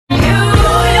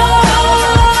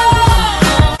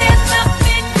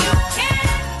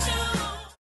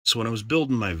So when I was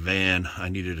building my van, I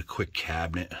needed a quick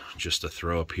cabinet just to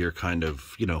throw up here, kind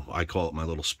of, you know, I call it my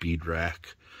little speed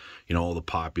rack. You know, all the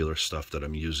popular stuff that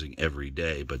I'm using every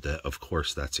day, but that, of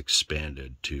course, that's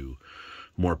expanded to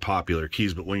more popular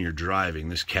keys. But when you're driving,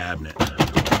 this cabinet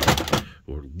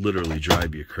will literally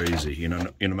drive you crazy. You know,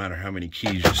 no matter how many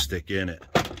keys you stick in it,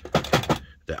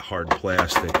 that hard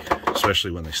plastic,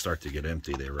 especially when they start to get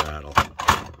empty, they rattle.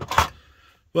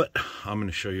 But I'm going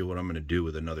to show you what I'm going to do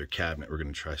with another cabinet. We're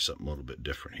going to try something a little bit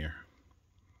different here.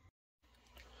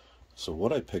 So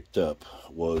what I picked up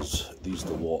was these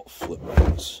DEWALT flip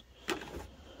rings.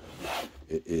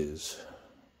 It is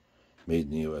made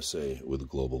in the USA with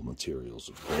global materials,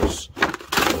 of course.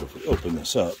 But if we open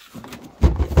this up,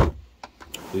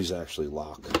 these actually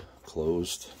lock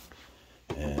closed,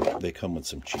 and they come with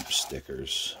some cheap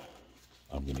stickers.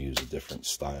 I'm going to use a different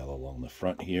style along the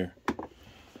front here.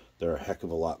 They're a heck of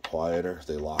a lot quieter.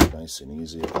 They lock nice and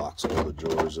easy. It locks all the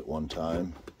drawers at one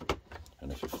time.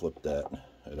 And if you flip that,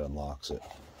 it unlocks it.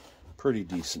 Pretty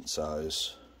decent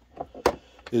size.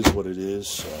 Is what it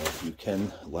is. You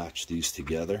can latch these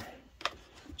together,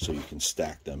 so you can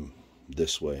stack them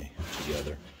this way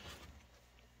together.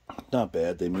 Not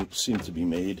bad. They seem to be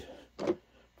made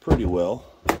pretty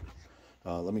well.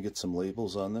 Let me get some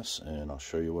labels on this, and I'll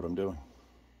show you what I'm doing.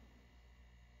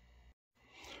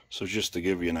 So just to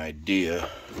give you an idea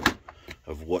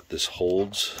of what this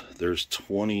holds, there's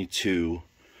 22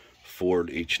 Ford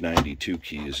H92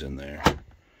 keys in there.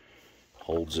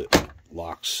 Holds it,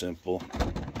 locks simple,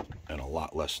 and a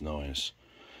lot less noise.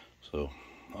 So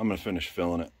I'm going to finish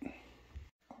filling it.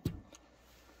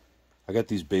 I got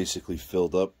these basically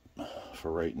filled up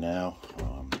for right now.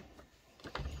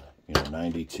 You know,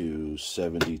 92s,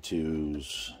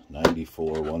 72s,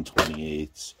 94,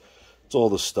 128s. It's all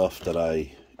the stuff that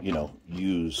I, you know,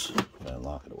 use.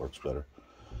 Unlock it, it works better.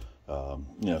 You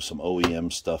know, some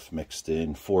OEM stuff mixed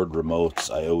in. Ford remotes,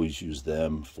 I always use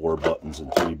them. 4 buttons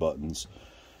and 3 buttons.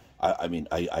 I mean,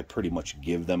 I pretty much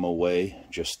give them away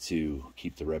just to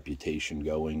keep the reputation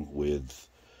going with,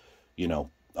 you know,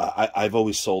 I've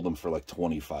always sold them for like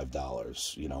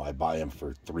 $25. You know, I buy them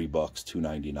for $3,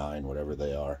 $2.99, whatever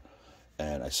they are.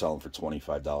 And I sell them for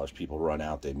 $25. People run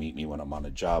out, they meet me when I'm on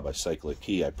a job. I cycle a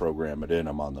key, I program it in,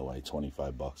 I'm on the way,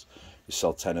 $25. You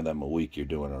sell 10 of them a week, you're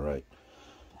doing all right.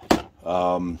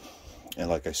 And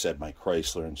like I said, my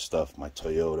Chrysler and stuff, my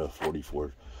Toyota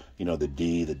 44, you know, the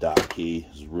D, the dot key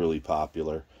is really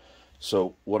popular.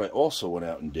 So what I also went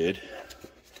out and did,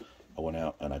 I went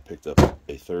out and I picked up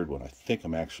a third one. I think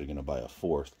I'm actually going to buy a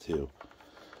fourth too.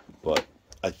 But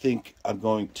I think I'm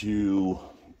going to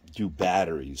do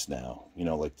batteries now, you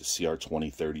know, like the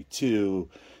CR2032,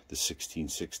 the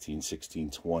 1616,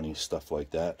 1620, stuff like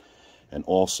that. And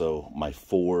also my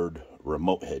Ford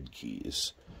remote head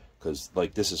keys, because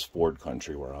like this is Ford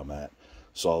country where I'm at.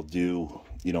 So I'll do,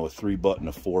 you know, a 3-button,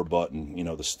 a 4-button, you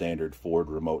know, the standard Ford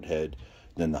remote head,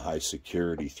 then the high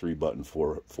security 3-button,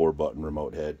 4-button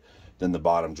remote head. Then the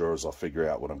bottom drawers, I'll figure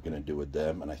out what I'm going to do with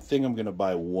them. And I think I'm going to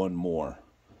buy one more.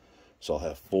 So I'll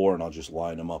have 4, and I'll just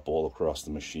line them up all across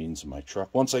the machines in my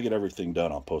truck. Once I get everything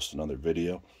done, I'll post another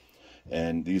video.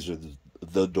 And these are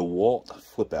the DEWALT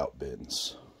flip-out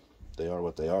bins. They are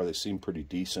what they are. They seem pretty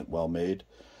decent, well made.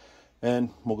 And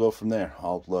we'll go from there.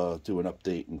 I'll do an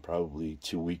update in probably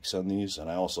 2 weeks on these. And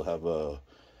I also have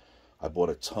I bought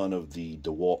a ton of the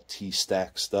DEWALT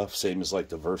T-Stack stuff. Same as like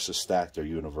the Versa Stack, they're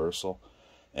universal.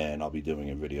 And I'll be doing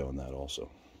a video on that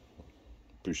also.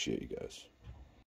 Appreciate you guys.